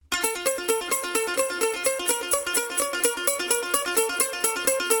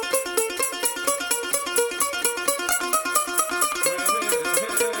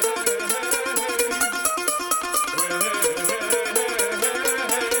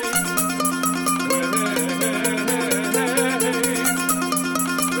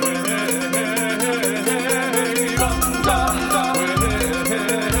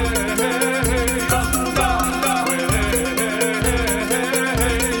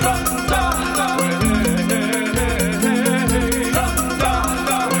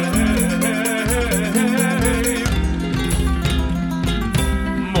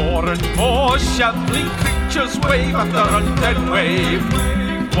shambling creatures wave after undead wave.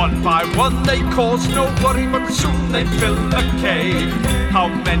 One by one they cause no worry, but soon they fill the cave. How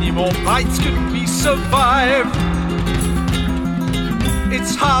many more bites can we survive?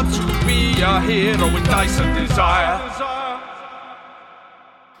 It's hard to be a hero with dice and desire.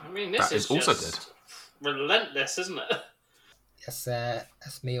 I mean, this is also good. Relentless, isn't it?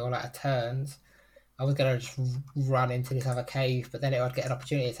 That's me all out of turns. I was going to just run into this other cave, but then it would get an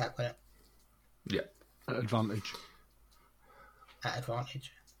opportunity attack, wouldn't it? Yeah. At advantage. At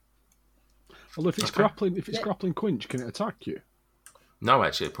advantage. Well, if it's grappling Quinch, can it attack you? No,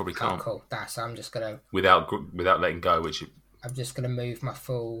 actually, it probably can't. Oh, cool. So I'm just going to... Without letting go, I'm just going to move my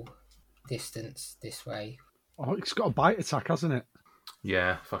full distance this way. Oh, it's got a bite attack, hasn't it?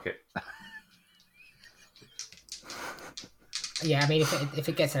 Yeah, fuck it. Yeah, I mean, if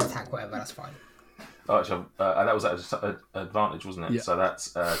it gets an attack, whatever, that's fine. Oh, actually, that was at advantage, wasn't it? Yeah. So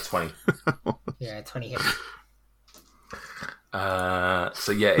that's 20. Yeah, 20 hits.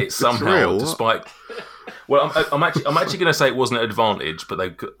 So yeah, it's somehow, despite... Well, I'm actually going to say it wasn't an advantage, but they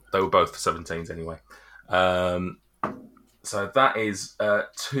were both 17s anyway. So that is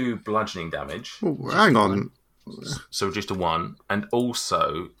 2 bludgeoning damage. Oh, hang on. So just a 1. And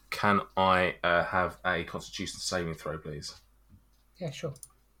also, can I have a Constitution saving throw, please? Yeah, sure.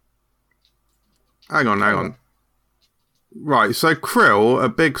 Hang on. Right, so Krill, a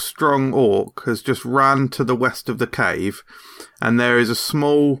big, strong orc, has just ran to the west of the cave, and there is a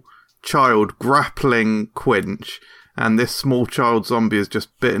small child grappling Quinch, and this small child zombie has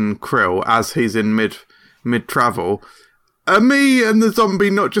just bitten Krill as he's in mid-travel. Are me and the zombie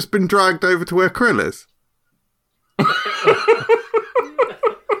not just been dragged over to where Krill is?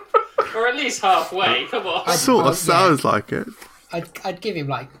 Or at least halfway, come on. Sort of sounds like it. I'd give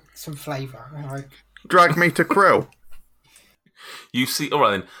him, some flavour. Drag me to Krill. You see, all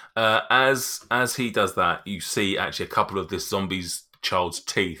right then. As he does that, you see actually a couple of this zombie's child's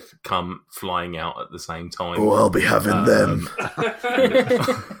teeth come flying out at the same time. Oh, I'll be having them.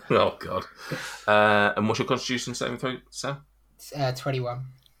 Oh God! And what's your Constitution saving throw, Sam? 21.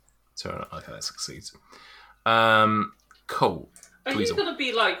 So okay, that succeeds. Cool. Are you going to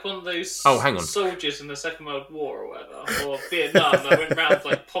be like one of those soldiers in the Second World War or whatever, or Vietnam that went around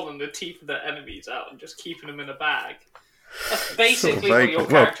pulling the teeth of their enemies out and just keeping them in a bag? That's basically what your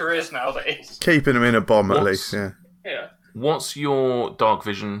character is nowadays. Keeping them in a bomb at least, yeah. Yeah. What's your dark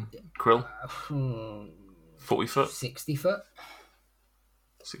vision, Krill? 40 foot? 60 foot.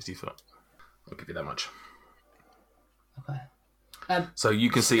 60 foot. I'll give you that much. Okay. So you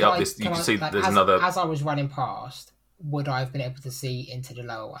can see up this. You can see there's another. As I was running past, would I have been able to see into the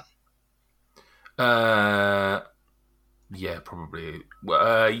lower one? Yeah, probably.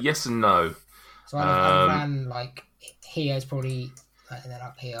 Yes and no. So I ran here's probably, and then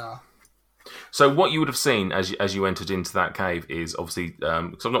up here. So what you would have seen as you entered into that cave is obviously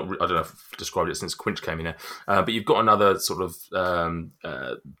because I don't know if I've described it since Quinch came in here, but you've got another sort of I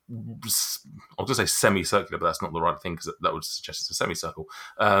was going to say semicircular, but that's not the right thing because that would suggest it's a semicircle,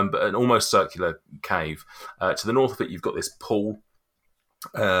 but an almost circular cave. To the north of it, you've got this pool,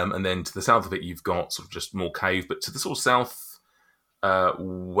 and then to the south of it, you've got sort of just more cave. But to the sort of south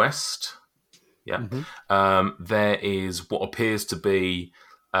west, there is what appears to be.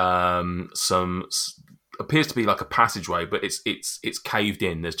 Appears to be like a passageway, but it's caved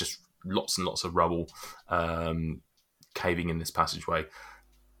in. There's just lots and lots of rubble caving in this passageway.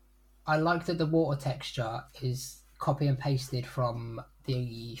 I like that the water texture is copy and pasted from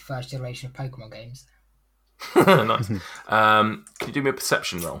the first generation of Pokemon games. Nice. Can you do me a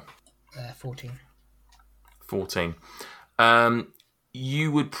perception roll? 14. 14.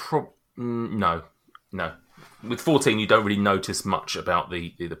 You would no. With 14, you don't really notice much about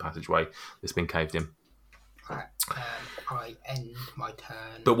the passageway that's been caved in. Right. I end my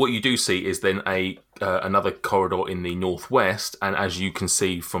turn. But what you do see is then another corridor in the northwest, and as you can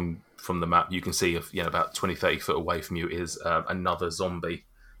see from the map, you can see about 20, 30 foot away from you is another zombie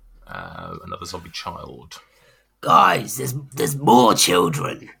child. Guys, there's more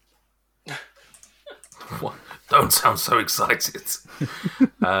children. What? Don't sound so excited.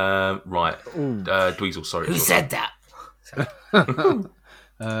 Right. Dweezil, sorry. Who said that?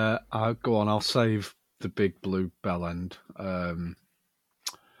 I'll go on. I'll save the big blue bell end.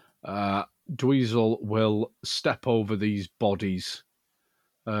 Dweezil will step over these bodies.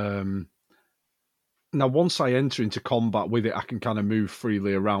 Now, once I enter into combat with it, I can kind of move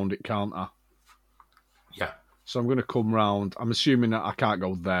freely around it, can't I? Yeah. So I'm going to come round. I'm assuming that I can't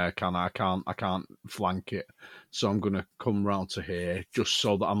go there, can I? I can't flank it. So I'm going to come round to here, just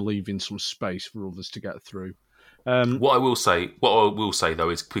so that I'm leaving some space for others to get through. What I will say though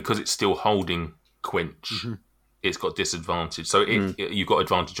is because it's still holding Quinch, it's got disadvantage. So you've got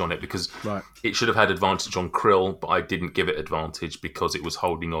advantage on it because it should have had advantage on Krill, but I didn't give it advantage because it was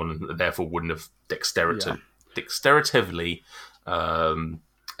holding on and therefore wouldn't have dexteratively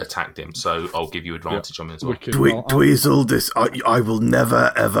attacked him. So I'll give you advantage on it as well. Dweezil, I will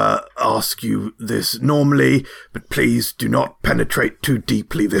never ever ask you this normally, but please do not penetrate too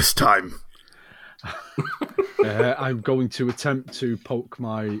deeply this time. I'm going to attempt to poke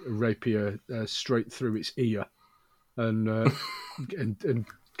my rapier straight through its ear and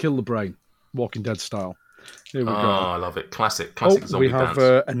kill the brain, Walking Dead style. Here we go. I love it. Classic zombie we have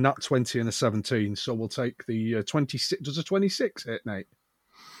dance. A nat 20 and a 17, so we'll take the 26. Does a 26 hit, Nate?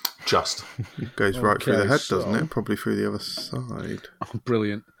 Just. It goes right through the head, doesn't it? Probably through the other side. Oh,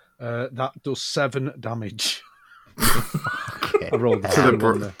 brilliant. That does 7 damage. Okay. I rolled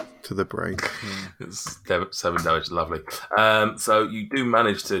to the brain. It's 7 damage, lovely. So you do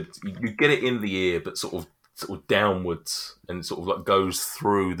manage to you get it in the ear, but sort of downwards, and sort of like goes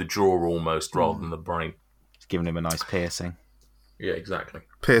through the jaw almost, rather than the brain. It's giving him a nice piercing. Yeah, exactly.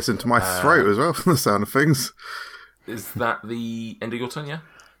 Pierce into my throat as well, from the sound of things. Is that the end of your turn? Yeah.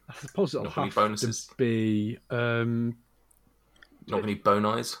 I suppose it'll have bonuses? to be. Not any bone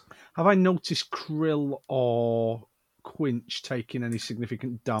eyes. Have I noticed Krill or Quinch taking any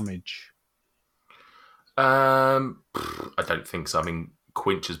significant damage? I don't think so. I mean,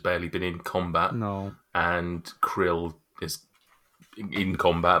 Quinch has barely been in combat. No. And Krill is in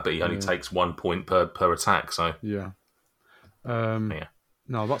combat, but he only takes 1 point per attack. So yeah. Yeah.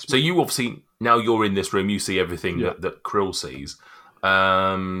 No, that's so you obviously now you're in this room. You see everything that Krill sees.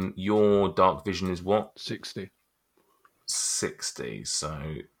 Your dark vision is what? 60. 60.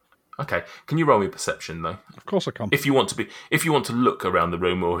 So, okay. Can you roll me perception though? Of course I can. If you want to look around the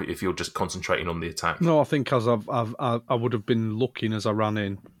room, or if you're just concentrating on the attack. No, I think as I would have been looking as I ran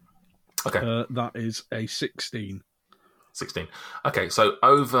in. Okay. That is a 16. 16. Okay, so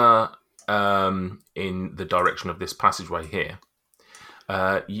over in the direction of this passageway here,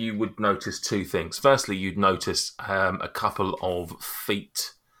 you would notice 2 things. Firstly, you'd notice a couple of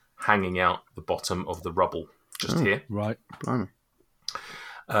feet hanging out the bottom of the rubble just here. Right. Blimey.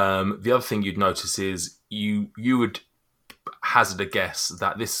 The other thing you'd notice is you would hazard a guess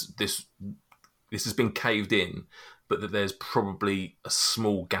that this has been caved in, but that there's probably a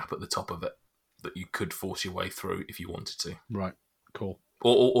small gap at the top of it that you could force your way through if you wanted to. Right. Cool.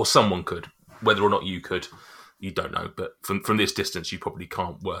 Or someone could. Whether or not you could, you don't know. But from this distance, you probably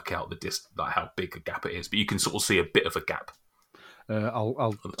can't work out like how big a gap it is. But you can sort of see a bit of a gap.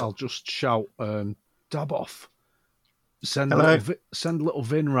 I'll just shout, dab off. Send little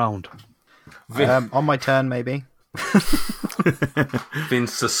Vin round. On my turn, maybe. Been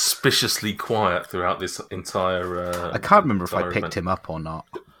suspiciously quiet throughout this entire. I can't remember if I picked him up or not.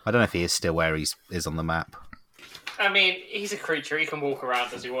 I don't know if he is still where he is on the map. I mean, he's a creature. He can walk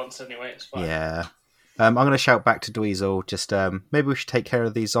around as he wants anyway. It's fine. Yeah. I'm going to shout back to Dweezil. Just maybe we should take care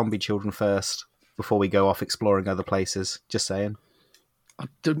of these zombie children first before we go off exploring other places. Just saying. I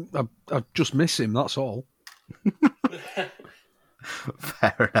just miss him. That's all.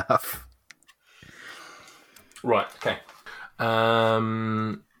 Fair enough. Right. Okay.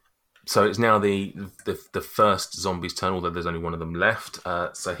 So it's now the first zombie's turn, although there's only one of them left.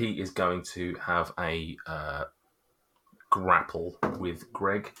 So he is going to have a grapple with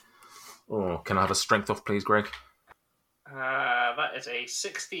Greg. Oh, can I have a strength off, please, Greg? That is a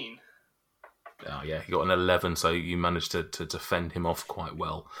 16. Oh, yeah, he got an 11, so you managed to defend him off quite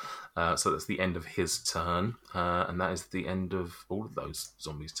well. So that's the end of his turn, and that is the end of all of those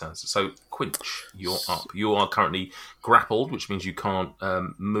zombies' turns. So, Quinch, you're up. You are currently grappled, which means you can't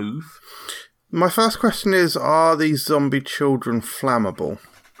move. My first question is, are these zombie children flammable?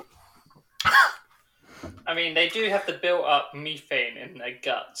 I mean, they do have the built-up methane in their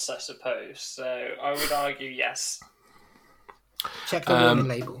guts, I suppose, so I would argue yes. Check the warning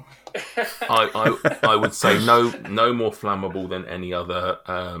label. I would say no more flammable than any other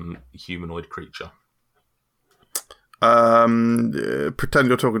humanoid creature. Pretend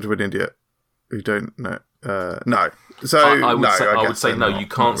you're talking to an idiot who don't know. No. So I would say no. You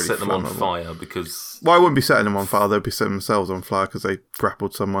can't really set them on flammable. Fire because. Well, I wouldn't be setting them on fire. They'd be setting themselves on fire because they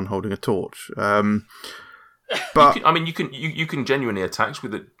grappled someone holding a torch. But you can genuinely attack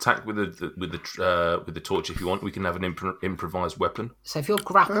with the torch if you want. We can have an improvised weapon. So if you're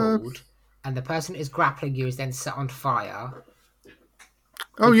grappled and the person is grappling you is then set on fire.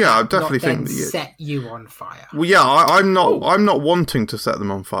 Oh yeah, I definitely think that set you on fire. Well, yeah, I'm not wanting to set them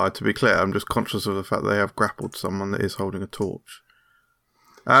on fire. To be clear, I'm just conscious of the fact that they have grappled someone that is holding a torch.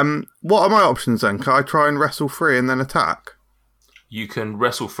 What are my options then? Can I try and wrestle free and then attack? You can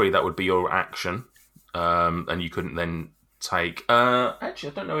wrestle free. That would be your action, and you couldn't then take.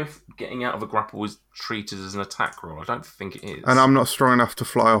 Actually, I don't know if getting out of a grapple is treated as an attack roll. I don't think it is. And I'm not strong enough to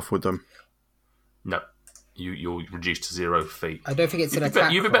fly off with them. No, you're reduced to 0 feet. I don't think it's an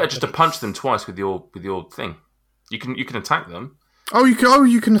attack. You'd be better just to punch them twice with your thing. You can attack them. Oh, you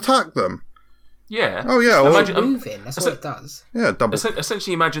can attack them. Yeah. Oh, yeah. Well, moving. That's what it does. Yeah, double.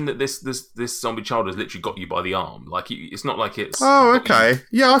 Essentially, imagine that this zombie child has literally got you by the arm. Like it's not like it's. Oh, okay.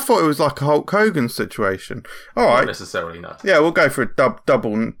 Yeah, I thought it was like a Hulk Hogan situation. All right. Not necessarily, no. Yeah, we'll go for a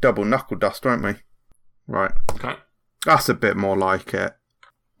double knuckle dust, won't we? Right. Okay. That's a bit more like it.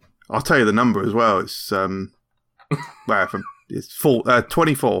 I'll tell you the number as well. It's it's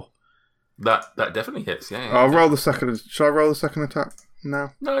 24. That definitely hits. Yeah. I'll roll the second. Shall I roll the second attack?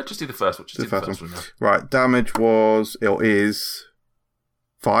 No, just do the first one. Just do the first one now. Right, damage was or is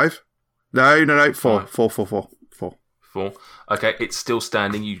 5. No, 4. 4. Okay, it's still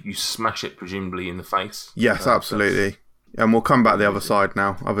standing. You smash it presumably in the face. Yes, absolutely. And we'll come back the other side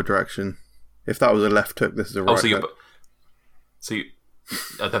now, other direction. If that was a left hook, this is a right hook.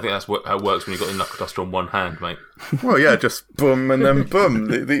 I don't think that's how it works when you've got the knuckle duster on one hand, mate. Well, yeah, just boom and then boom.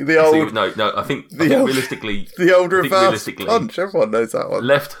 The old I think realistically the old reverse punch. Everyone knows that one.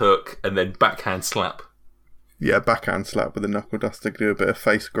 Left hook and then backhand slap. Yeah, backhand slap with the knuckle duster. Do a bit of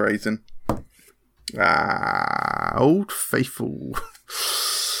face grazing. Old faithful.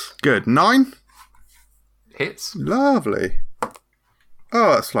 Good. 9 hits. Lovely.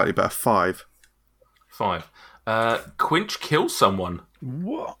 Oh, that's slightly better. 5. Quinch kills someone.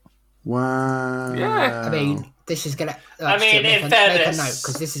 What? Wow. Yeah. I mean, this is gonna. in fairness, make a note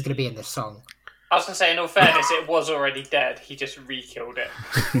because this is gonna be in the song. I was gonna say, in all fairness, it was already dead. He just re-killed it.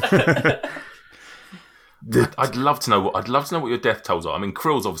 I'd love to know what your death tolls are. I mean,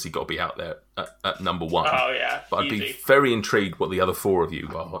 Krill's obviously got to be out there at number 1. Oh yeah, but I'd be very intrigued what the other 4 of you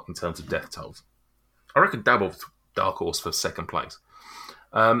are in terms of death tolls. I reckon Dabble Dark Horse for second place.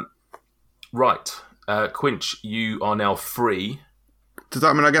 Right. Quinch, you are now free. Does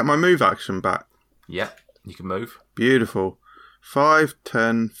that mean I get my move action back? Yeah, you can move. Beautiful. 5,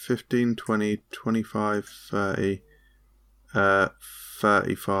 10, 15, 20, 25, 30,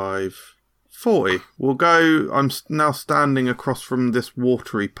 35, 40. We'll go. I'm now standing across from this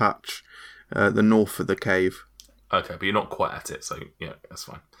watery patch, the north of the cave. Okay, but you're not quite at it, so yeah, that's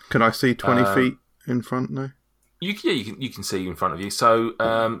fine. Can I see 20 feet in front now? You can see in front of you. So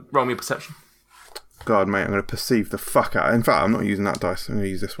roll me a perception. God, mate, I'm going to perceive the fuck out. In fact, I'm not using that dice. I'm going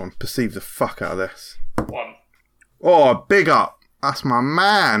to use this one. Perceive the fuck out of this. 1. Oh, big up. That's my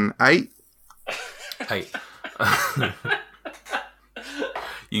man. 8.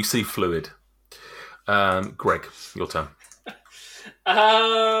 You see fluid. Greg, your turn.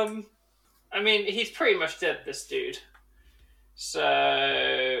 I mean, he's pretty much dead, this dude.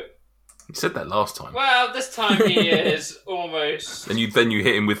 So... You said that last time. Well, this time he is almost... Then you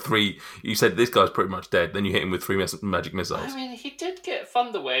hit him with 3... You said this guy's pretty much dead. Then you hit him with 3 magic missiles. I mean, he did get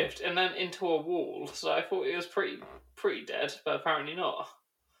thunder waved and then into a wall, so I thought he was pretty dead, but apparently not.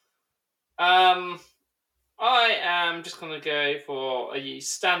 I am just going to go for a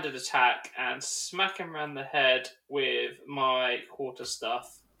standard attack and smack him around the head with my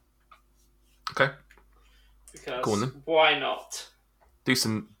quarterstaff. Okay. Because go on, then. Why not? Do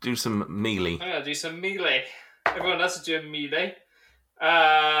some melee. I'm gonna do some melee. Everyone else is doing melee.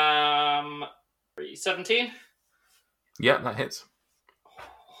 17. Yeah, that hits.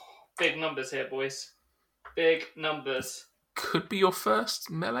 Big numbers here, boys. Big numbers. Could be your first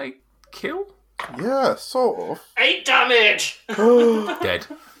melee kill. Yeah, sort of. 8 damage. Dead.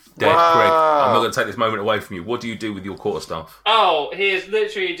 Wow. Greg, I'm not going to take this moment away from you. What do you do with your quarterstaff? Oh, he is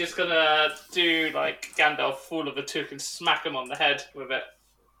literally just going to do like Gandalf, Fool of a Took, and smack him on the head with it.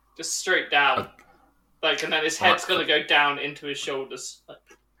 Just straight down. And then his head's going to go down into his shoulders.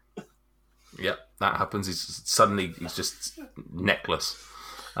 Yep, that happens. He's just necklace.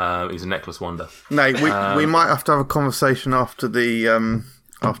 He's a necklace wonder. Nate, we might have to have a conversation after the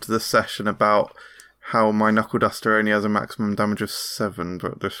session about how my knuckle duster only has a maximum damage of 7,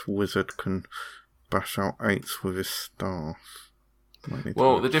 but this wizard can bash out 8s with his staff.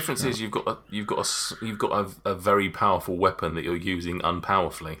 Well, the difference is you've got a very powerful weapon that you're using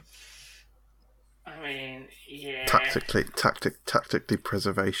unpowerfully. I mean, yeah. Tactically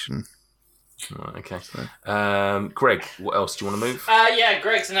preservation. Right, okay. Greg, what else do you want to move? Yeah,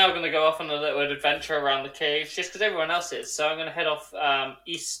 Greg's now going to go off on a little adventure around the cave, just because everyone else is. So I'm going to head off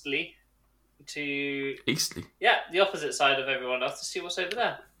eastly to... Eastly? Yeah, the opposite side of everyone else to see what's over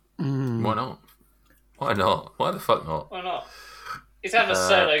there. Why not? Why not? Why the fuck not? Why not? He's having a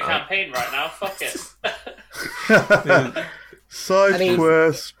solo campaign right now. Fuck it. Side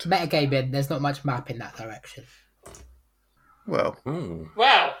quest. Metagaming, there's not much map in that direction. Well.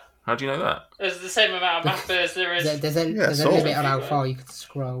 Wow. How do you know that? There's the same amount of map as there is. There's a limit on how far you can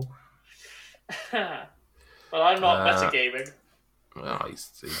scroll. Well, I'm not metagaming. Well, he's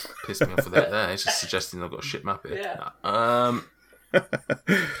pissed me off with that there. He's just suggesting I've got a shit map here. Yeah.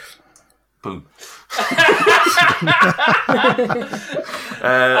 Boom.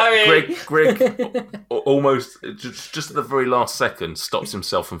 Greg almost just at the very last second stops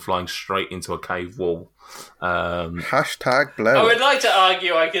himself from flying straight into a cave wall. Hashtag blow. I would like to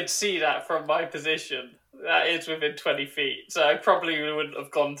argue I could see that from my position. That is within 20 feet, so I probably wouldn't have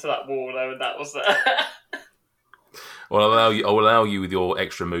gone to that wall though, and that was there. Well, I'll allow you with your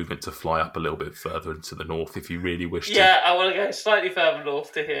extra movement to fly up a little bit further to the north if you really wish to. Yeah, I want to go slightly further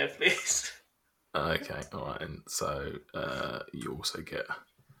north to here, please. Okay, all right, and so you also get.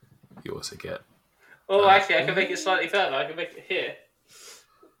 Oh, actually, I can make it slightly further. I can make it here.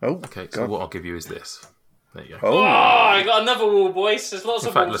 Oh, okay. So what I'll give you is this. There you go. Oh, I got another wall, boys. There's lots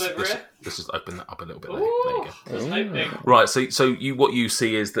of walls over here. Let's just open that up a little bit. Ooh, there you go. there's an opening. Right. So what you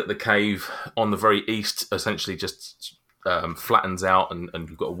see is that the cave on the very east essentially just flattens out, and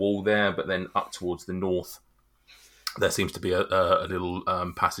you've got a wall there. But then up towards the north, there seems to be a little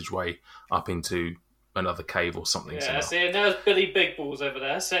passageway up into another cave or something. Yeah, see, and there's Billy Big Balls over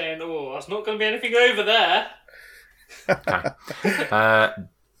there saying, "Oh, there's not going to be anything over there." Okay.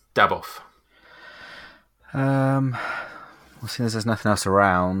 Dab off. Well, seeing as there's nothing else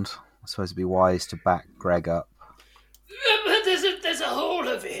around, I suppose it'd be wise to back Greg up. But there's a hole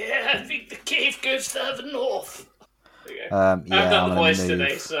over here. I think the cave goes further north. There you go. I've done the voice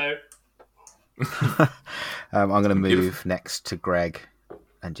today, so... I'm going to move next to Greg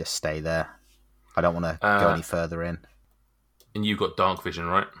and just stay there. I don't want to go any further in. And you've got dark vision,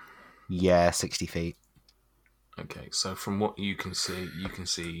 right? Yeah, 60 feet. Okay, so from what you can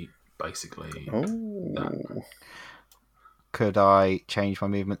see basically... Oh. Could I change my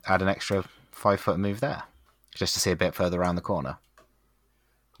movement, add an extra 5 foot move there? Just to see a bit further around the corner?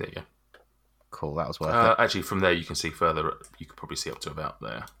 There you go. Cool, that was worth it. Actually, from there you can see further. You could probably see up to about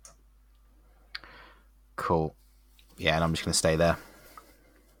there. Cool. Yeah, and I'm just going to stay there.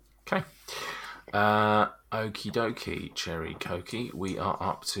 Okay. Okie dokie, Cherry Koki. We are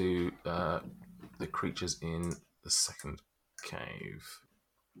up to the creatures in the second cave.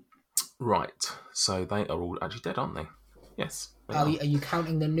 Right. So they are all actually dead, aren't they? Yes. Are you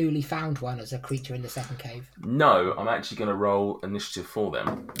counting the newly found one as a creature in the second cave? No, I'm actually going to roll initiative for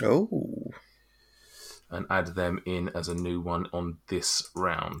them. Oh. And add them in as a new one on this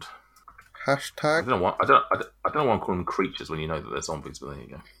round. Hashtag. I don't know why I'm calling them creatures when you know that they're zombies, but there you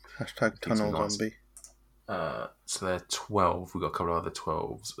go. Hashtag tunnel zombie. So they're 12. We've got a couple of other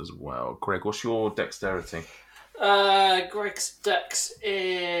 12s as well. Greg, what's your dexterity? Greg's dex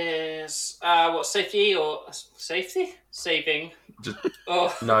is safety or safety saving? Just,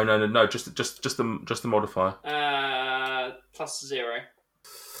 No. Just the modifier. +0.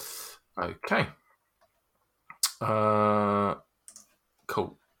 Okay.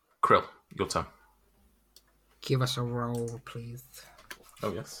 Cool. Krill, your turn. Give us a roll, please.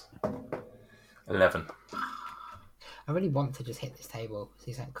 Oh yes. 11. I really want to just hit this table.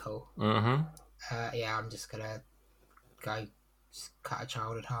 See something cool. Mm-hmm. Yeah, I'm just gonna go cut a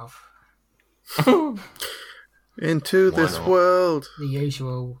child in half. Into this world. The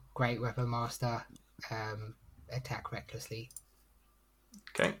usual great weapon master. Attack recklessly.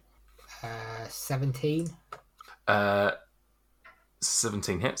 Okay. 17.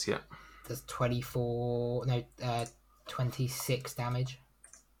 17 hits, yeah. Does 26 damage.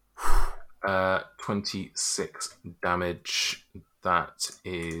 26 damage. That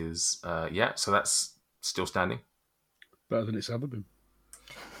is, so that's still standing. Better than it's ever been.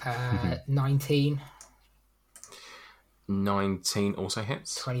 19. 19 also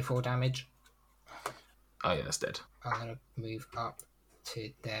hits. 24 damage. Oh yeah, that's dead. I'm going to move up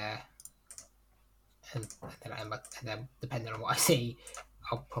to there. And then depending on what I see,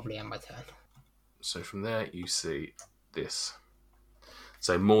 I'll probably end my turn. So from there, you see this.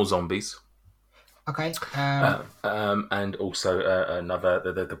 So more zombies. Okay. And also another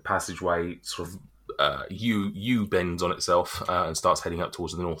the passageway sort of U bends on itself and starts heading up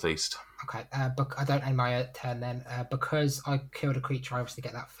towards the northeast. Okay. But I don't end my turn then because I killed a creature. I obviously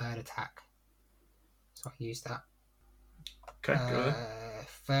get that third attack, so I use that. Okay. Go ahead.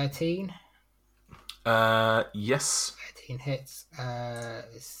 13. Yes. 13 hits.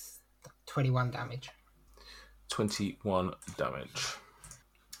 It's 21 damage. 21 damage.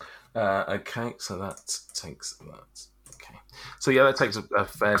 Okay, so that takes that. Okay, So yeah, that takes a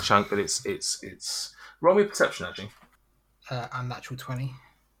fair chunk, but it's roll me a perception actually. Unnatural 20.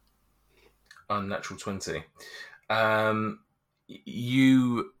 Unnatural 20.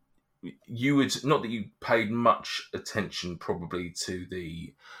 You would, not that you paid much attention probably to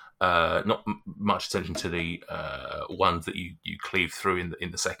the not much attention to the ones that you cleave through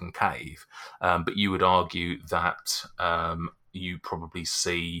in the second cave, but you would argue that you probably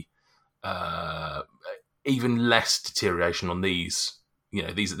see even less deterioration on these. You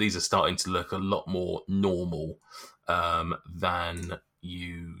know, these are starting to look a lot more normal than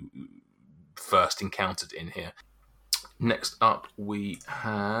you first encountered in here. Next up, we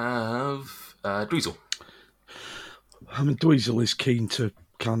have Dweezil. I mean, Dweezil is keen to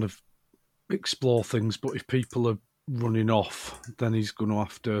kind of explore things, but if people are running off, then he's going to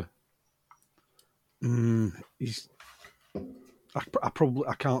have to. I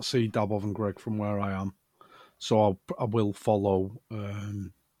can't see Dabov and Greg from where I am, so I will follow.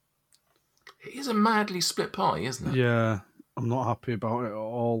 It is a madly split party, isn't it? Yeah, I'm not happy about it at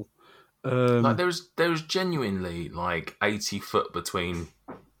all. Like there's genuinely like 80 foot between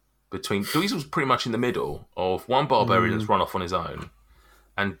Dweezil's pretty much in the middle of one barbarian that's run off on his own,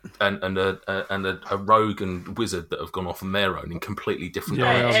 and a rogue and wizard that have gone off on their own in completely different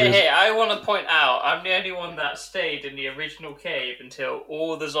directions. Hey, I want to point out, I'm the only one that stayed in the original cave until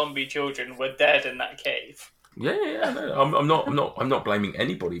all the zombie children were dead in that cave. Yeah. No, I'm not blaming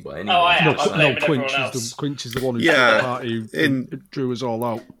anybody by any means. I am. Quinch is the one who the party drew us all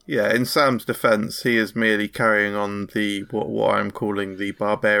out. Yeah, in Sam's defence, he is merely carrying on the what I'm calling the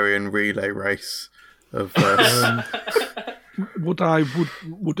barbarian relay race of. Would I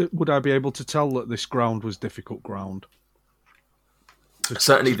be able to tell that this ground was difficult ground?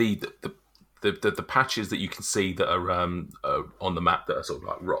 Certainly, the patches that you can see that are on the map that are sort of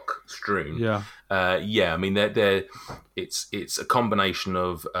like rock strewn. Yeah. I mean, it's a combination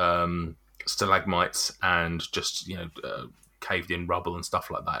of stalagmites and just caved in rubble and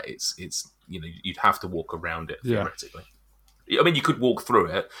stuff like that. It's you'd have to walk around it theoretically. Yeah. I mean, you could walk through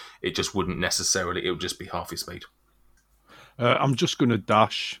it. It just wouldn't necessarily. It would just be half your speed. I'm just going to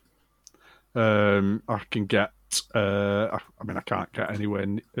dash. I can get. I can't get anywhere.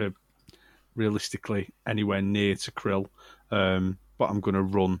 Realistically, anywhere near to Krill, but I'm going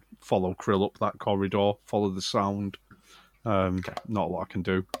to follow Krill up that corridor, follow the sound. Okay. Not a lot I can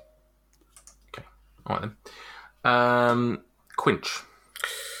do. Okay, all right then. Quinch.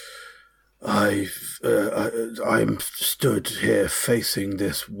 I'm stood here facing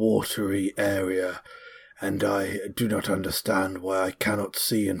this watery area, and I do not understand why I cannot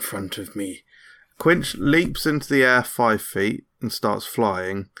see in front of me. Quinch leaps into the air 5 feet and starts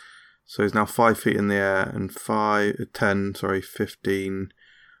flying. So he's now 5 feet in the air and 15.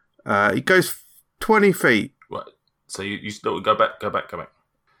 He goes 20 feet. What? So you still go back. So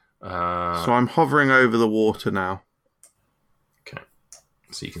I'm hovering over the water now. Okay.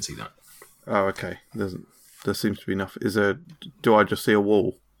 So you can see that. Oh, okay. There seems to be enough. Do I just see a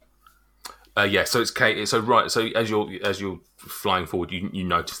wall? Yeah. So it's right. So as you're flying forward, you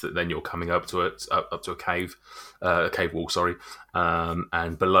notice that then you're coming up to a cave wall. Sorry.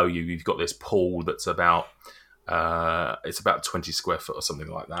 And below you've got this pool that's about 20 square foot or something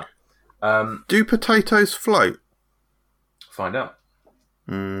like that. Do potatoes float? Find out.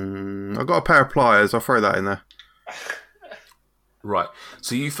 I've got a pair of pliers. I'll throw that in there. Right.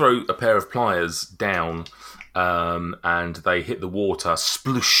 So you throw a pair of pliers down, and they hit the water,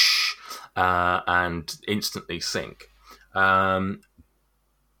 sploosh, and instantly sink. But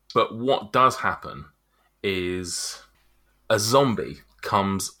what does happen is a zombie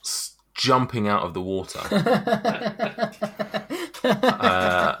comes jumping out of the water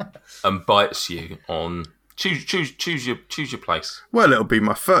and bites you on. Choose your place. Well, it'll be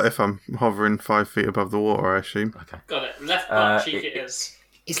my foot if I'm hovering 5 feet above the water, I assume. Okay. Got it. Left butt cheek it is.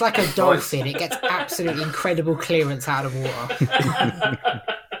 It's like a dolphin. It gets absolutely incredible clearance out of water.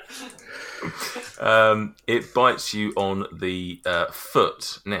 It bites you on the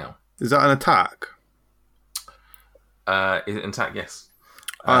foot now. Is that an attack? Is it an attack? Yes.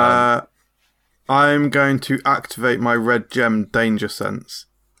 I'm going to activate my red gem danger sense,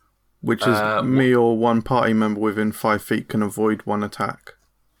 which is me or one party member within 5 feet can avoid one attack.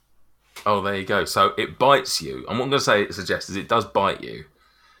 Oh, there you go. So it bites you. I'm not going to say it suggests it does bite you,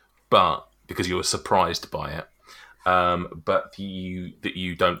 but because you were surprised by it, but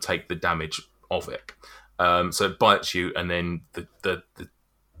you don't take the damage of it. So it bites you, and then the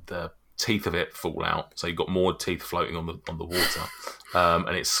teeth of it fall out. So you've got more teeth floating on the water,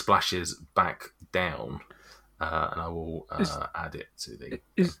 and it splashes back down. And I will add it to the.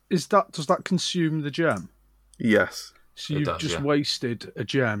 Does that consume the gem? Yes. So you've just wasted a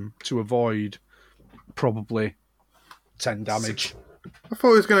gem to avoid probably 10 damage. I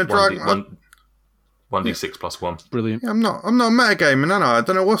thought he was going to drag... 1d6 plus 1. Brilliant. Yeah, I'm not metagaming, am I? I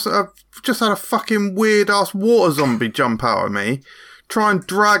don't know I've just had a fucking weird-ass water zombie jump out of me, try and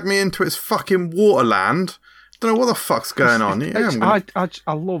drag me into its fucking waterland. Don't know what the fuck's going on. Yeah,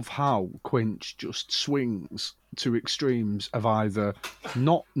 I love how Quinch just swings to extremes of either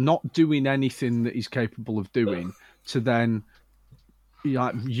not doing anything that he's capable of doing to then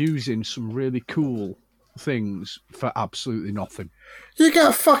using some really cool things for absolutely nothing. You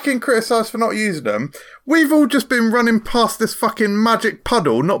get fucking criticised for not using them. We've all just been running past this fucking magic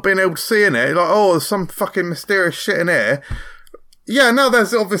puddle, not being able to see in it. Like, oh, there's some fucking mysterious shit in here. Yeah, now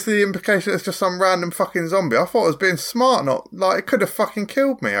there's obviously the implication it's just some random fucking zombie. I thought it was being smart, not like it could have fucking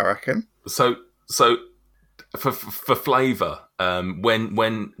killed me, I reckon. So for flavour,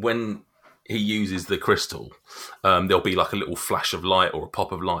 when he uses the crystal, there'll be like a little flash of light or a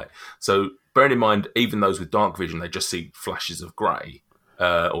pop of light. So bearing in mind, even those with dark vision, they just see flashes of grey,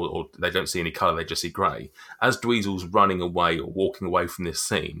 or they don't see any colour, they just see grey. As Dweezil's running away or walking away from this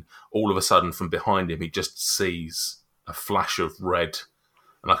scene, all of a sudden from behind him, he just sees a flash of red.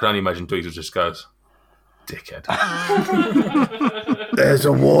 And I can only imagine Dweezil just goes, dickhead. There's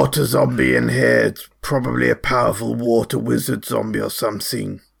a water zombie in here. It's probably a powerful water wizard zombie or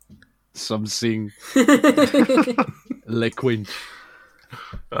something. Something. Le Quinch.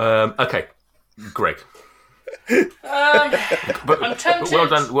 Okay, Greg. I'm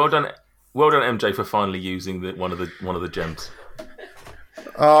tempted. Well done, MJ, for finally using one of the gems.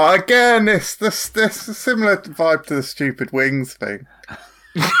 Oh, again, it's a similar vibe to the stupid wings thing.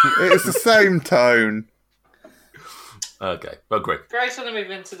 It's the same tone. Okay, well, Greg. Greg's going to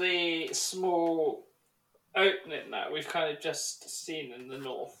move into the small opening that we've kind of just seen in the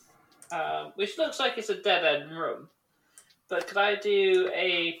north, which looks like it's a dead-end room. But could I do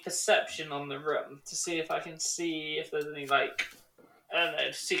a perception on the room to see if I can see if there's any, like, I don't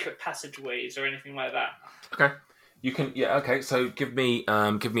know, secret passageways or anything like that? Okay. You can, yeah, okay, so give me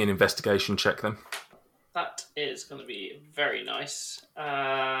an investigation check then. That is going to be very nice.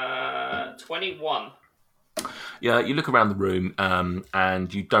 21. Yeah, you look around the room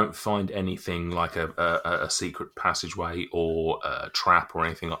and you don't find anything like a secret passageway or a trap or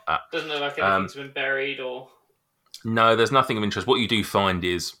anything like that. Doesn't look like anything's been buried or... No, there's nothing of interest. What you do find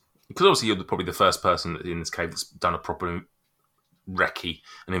is, because obviously you're probably the first person in this cave that's done a proper recce,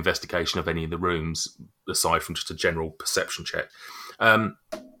 an investigation of any of the rooms, aside from just a general perception check.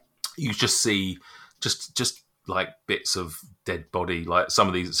 You just see just like bits of dead body. Like some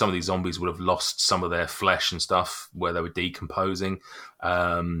of these zombies would have lost some of their flesh and stuff where they were decomposing.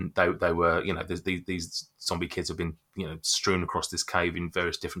 They were, you know, these zombie kids have been, you know, strewn across this cave in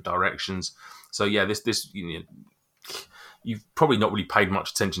various different directions. So yeah, this you know, you've probably not really paid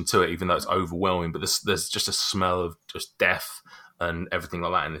much attention to it, even though it's overwhelming. But there's just a smell of just death and everything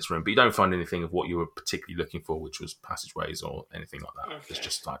like that in this room. But you don't find anything of what you were particularly looking for, which was passageways or anything like that. Okay. It's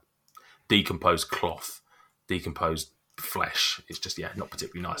just like decomposed cloth, decomposed flesh. It's just, yeah, not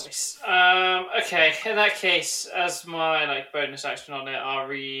particularly nice. Okay, in that case, as my bonus action on it, I'll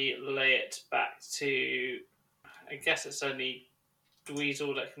relay it back to, I guess it's only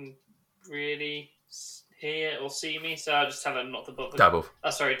Dweezil that can really hear or see me, so I'll just tell him not to bother. Daboff.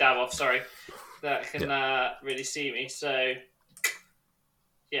 Daboff, sorry. That can really see me, so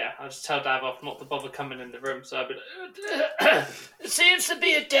yeah, I'll just tell Daboff not to bother coming in the room, so I'll be like, it seems to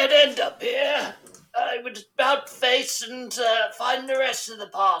be a dead end up here. I would about face and find the rest of the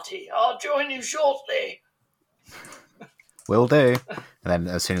party. I'll join you shortly. Will do. And then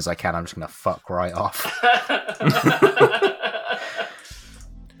as soon as I can, I'm just going to fuck right off.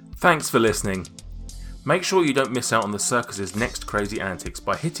 Thanks for listening. Make sure you don't miss out on the circus's next crazy antics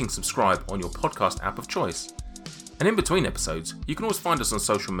by hitting subscribe on your podcast app of choice. And in between episodes, you can always find us on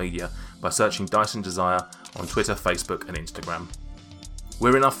social media by searching Dyson Desire on Twitter, Facebook and Instagram.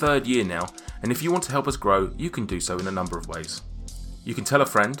 We're in our 3rd year now, and if you want to help us grow, you can do so in a number of ways. You can tell a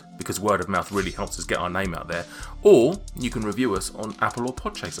friend, because word of mouth really helps us get our name out there, or you can review us on Apple or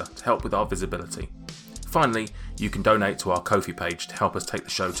Podchaser to help with our visibility. Finally, you can donate to our Ko-fi page to help us take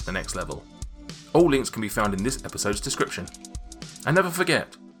the show to the next level. All links can be found in this episode's description. And never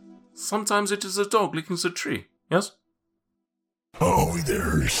forget, sometimes it is a dog licking a tree, yes? Oh,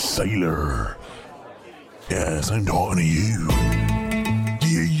 there, sailor. Yes, I'm talking to you. Do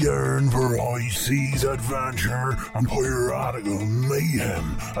you yearn for high seas adventure and piratical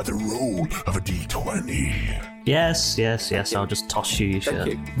mayhem at the roll of a D20? Yes, I'll just toss you your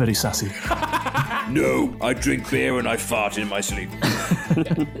shirt. Very sassy. No, I drink beer and I fart in my sleep.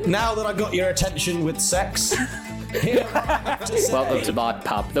 Now that I got your attention with sex, Welcome to my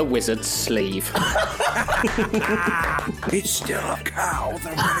pub, the Wizard's Sleeve. It's still a cow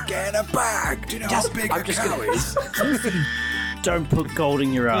that I'm going to get in a bag. Do you know how big a cow is? Don't put gold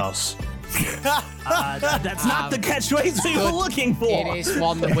in your ass. That's not the catchphrase we were looking for. It is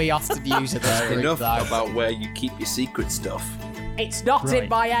one that we often use at this group, enough though. about where you keep your secret stuff. It's not in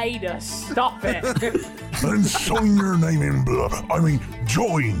my anus. Stop it. Then sign your name in blood.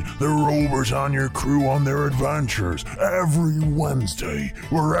 Join the Rovers on your crew on their adventures every Wednesday,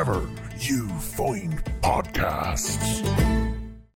 wherever you find podcasts.